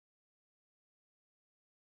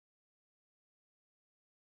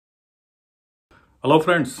Hello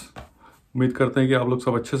friends. उम्मीद करते हैं कि आप लोग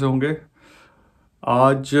सब अच्छे से होंगे।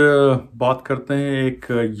 आज बात करते हैं एक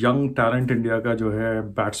यंग टैलेंट इंडिया का जो है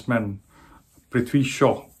बैट्समैन पृथ्वी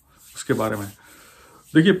शॉ, उसके बारे में।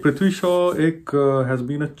 देखिए, पृथ्वी शॉ एक has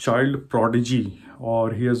been a child prodigy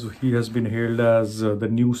और he has been held as the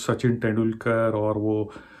new Sachin Tendulkar. और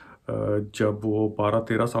वो जब वो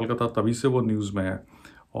 12-13 साल का था तभी से वो न्यूज़ में है।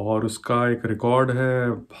 और उसका एक रिकॉर्ड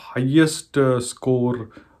है, हाईएस्ट स्कोर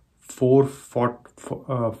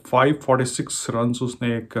 546 रन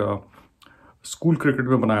उसने एक स्कूल क्रिकेट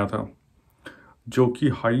में बनाया था, जो कि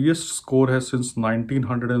हाईएस्ट स्कोर है सिंस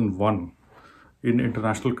 1901 इन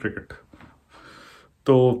इंटरनेशनल क्रिकेट।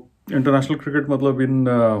 तो इंटरनेशनल क्रिकेट मतलब इन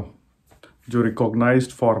जो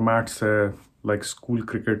रिकॉग्नाइज्ड फॉर्मेट्स है लाइक स्कूल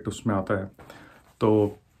क्रिकेट उसमें आता है।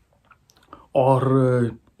 तो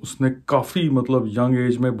और उसने काफ़ी मतलब यंग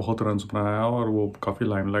एज में बहुत रन्स बनाया और वो काफ़ी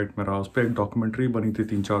लाइमलाइट में रहा। उस पर एक डॉक्यूमेंट्री बनी थी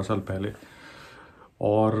 3-4 साल पहले।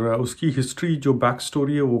 और उसकी हिस्ट्री जो बैक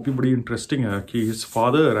स्टोरी है वो भी बड़ी इंटरेस्टिंग है कि his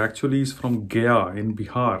father actually is from गया इन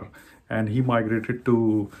Bihar and he migrated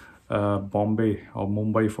to Bombay और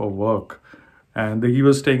Mumbai for work and he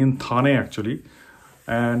was staying in Thane actually.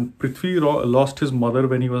 And Prithvi lost his mother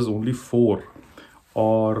when he was only 4।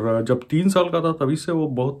 और जब 3 साल का था तभी से वो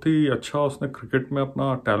बहुत ही अच्छा उसने क्रिकेट में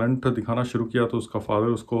अपना टैलेंट दिखाना शुरू किया। तो उसका फादर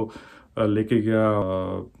उसको लेके गया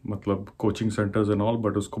मतलब coaching centres and all,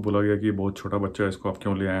 but उसको बोला गया कि ये बहुत छोटा बच्चा है, इसको आप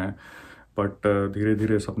क्यों ले आए हैं। बट धीरे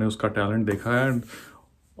धीरे सबने उसका टैलेंट देखा है। एंड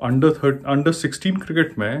अंडर 16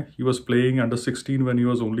 क्रिकेट में he was playing under 16 when he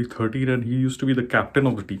was only 13 and he used to be the captain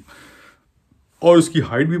of the team. और उसकी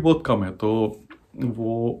हाइट भी बहुत कम है, तो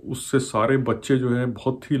वो उससे सारे बच्चे जो हैं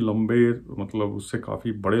बहुत ही लंबे, मतलब उससे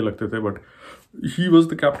काफ़ी बड़े लगते थे। But he was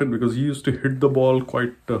the captain because he used to hit the ball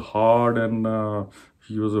quite hard and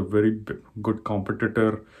he was a very good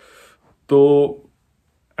competitor. So,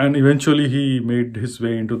 and eventually he made his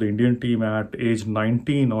way into the Indian team at age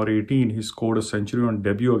 19 or 18. He scored a century on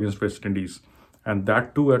debut against West Indies, and that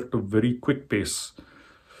too at a very quick pace.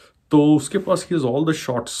 तो उसके पास ही all the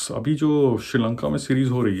shots. अभी जो श्रीलंका में series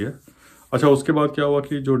हो रही है, अच्छा उसके बाद क्या हुआ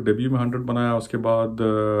कि जो डेब्यू में 100 बनाया उसके बाद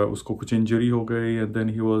उसको कुछ इंजरी हो गई एंड देन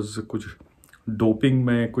ही वाज कुछ डोपिंग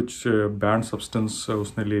में कुछ बैंड सब्सटेंस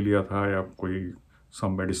उसने ले लिया था या कोई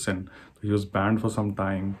some medicine, तो he was banned for some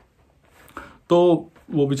time। तो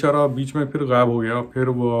वो बेचारा बीच में फिर गायब हो गया। फिर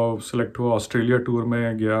वो सिलेक्ट हुआ, ऑस्ट्रेलिया टूर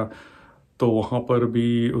में गया, तो वहाँ पर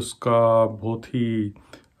भी उसका बहुत ही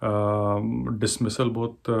डिसमिसल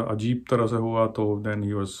बहुत अजीब तरह से हुआ। तो then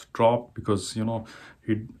he was drop because you know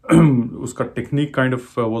ही उसका technique kind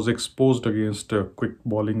of was exposed against quick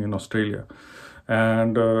bowling in Australia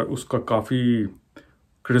and उसका काफ़ी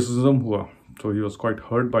क्रिटिसिज्म हुआ। So he was quite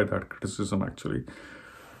hurt by that criticism actually.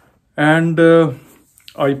 And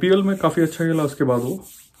IPL में काफ़ी अच्छा खेला उसके बाद वो।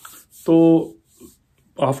 तो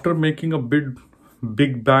after making a big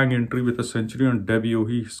bang entry with a century on debut,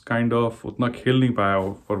 he's kind of उतना खेल नहीं पाया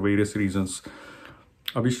for various reasons।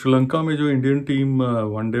 अभी श्रीलंका में जो इंडियन टीम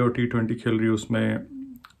वनडे और T20 खेल रही है उसमें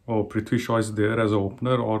वो Prithvi Shaw is there as a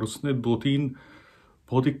opener और उसने 2-3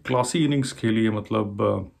 बहुत ही क्लासी इनिंग्स खेली है।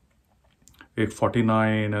 मतलब एक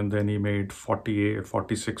 49 and then he made 48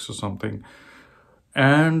 46 or something,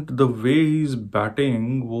 and the way he's batting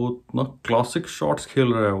वो ना क्लासिक शॉट्स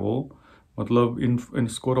खेल रहा है वो। मतलब इन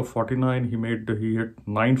score of 49 he hit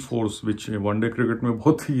 9 fours which one day cricket में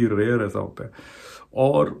बहुत ही रेयर ऐसा होता है।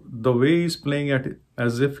 और the way is playing at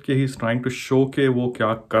as if कि he is trying to show के वो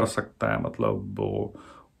क्या कर सकता है। मतलब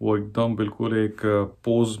वो एकदम बिल्कुल एक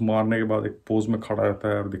पोज मारने के बाद एक पोज में खड़ा रहता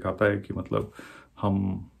है और दिखाता है कि मतलब हम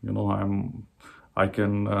I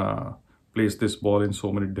can place this ball in so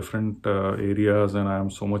many different areas and I am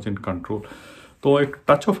so much in control। तो एक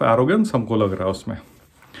टच ऑफ एरोगेंस हमको लग रहा है उसमें।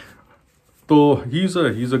 तो he is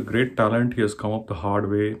a great talent. He has come up the hard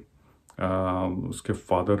way. उसके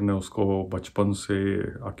father ने उसको बचपन से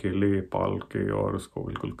अकेले पाल के और उसको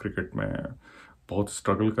बिल्कुल क्रिकेट में बहुत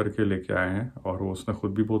स्ट्रगल करके लेके आए हैं और वो उसने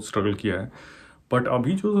खुद भी बहुत स्ट्रगल किया है। बट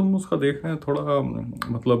अभी जो हम उसका देख रहे हैं थोड़ा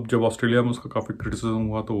मतलब जब ऑस्ट्रेलिया में उसका काफ़ी क्रिटिसिज्म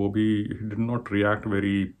हुआ तो वो भी डिड नॉट रिएक्ट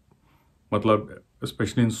वेरी, मतलब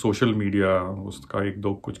स्पेशली इन सोशल मीडिया उसका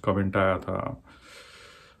 1-2 कुछ कमेंट आया था।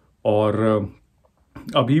 और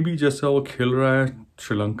अभी भी जैसा वो खेल रहा है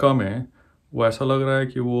श्रीलंका में वो ऐसा लग रहा है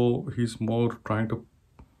कि वो he is more trying to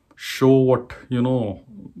show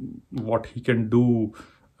what he can do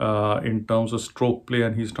in terms of stroke play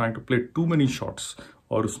and he's trying to play too many shots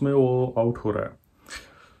और उसमें वो आउट हो रहा है।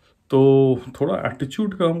 तो थोड़ा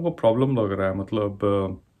एटीट्यूड का हमको प्रॉब्लम लग रहा है। मतलब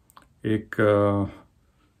एक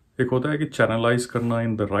होता है कि चैनलाइज करना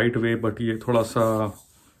in the right way, but ये थोड़ा सा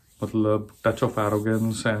मतलब touch of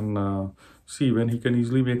arrogance and see when he can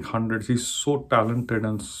easily make hundreds, he's so talented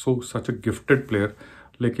and such a gifted player.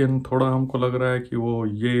 लेकिन थोड़ा हमको लग रहा है कि वो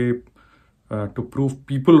ये to prove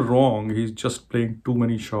people wrong, he's just playing too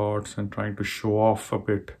many shots and trying to show off a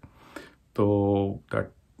bit. So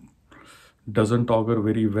that doesn't augur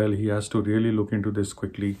very well. He has to really look into this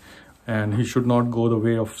quickly, and he should not go the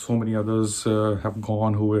way of so many others have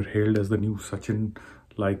gone who were hailed as the new Sachin,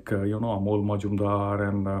 like Amol Majumdar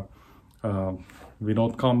and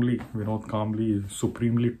Vinod Kambli is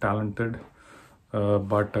supremely talented,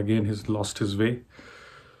 but again he's lost his way.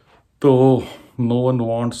 So no one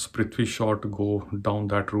wants Prithvi Shaw to go down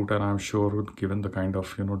that route, and I'm sure given the kind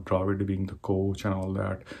of Dravid being the coach and all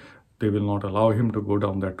that, they will not allow him to go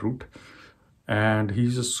down that route. And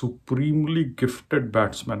he's a supremely gifted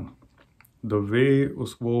batsman. The way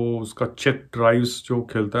उसका check drives जो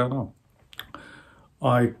खेलता है ना,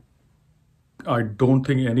 I don't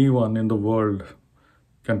think anyone in the world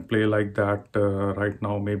can play like that right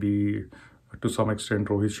now. Maybe to some extent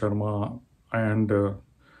Rohit Sharma and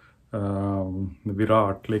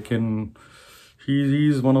Virat, लेकिन he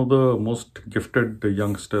is one of the most gifted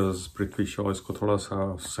youngsters. Prithvi Shaw, इसको थोड़ा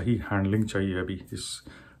सा सही handling चाहिए अभी इस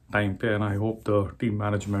time पे, and I hope the team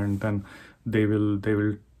management and they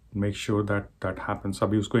will make sure that happens.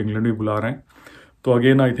 अभी उसको इंग्लैंड भी बुला रहे हैं, तो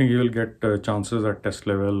again I think he will get chances at test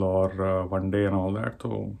level or one day and all that.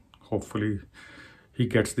 So hopefully he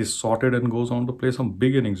gets this sorted and goes on to play some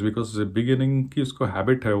big innings, because the big inning की उसको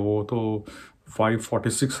habit है. वो तो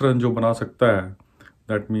 546 run जो बना सकता है,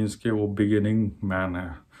 that means कि वो big inning man है.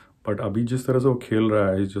 बट अभी जिस तरह से वो खेल रहा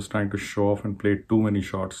है, he's just trying to show off and play too many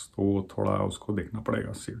shots, तो वो थोड़ा उसको देखना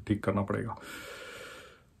पड़ेगा, ठीक करना पड़ेगा.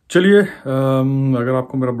 चलिए, अगर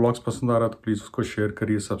आपको मेरा ब्लॉग्स पसंद आ रहा है तो प्लीज़ उसको शेयर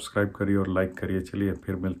करिए, सब्सक्राइब करिए और लाइक करिए. चलिए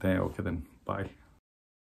फिर मिलते हैं. Okay then, bye.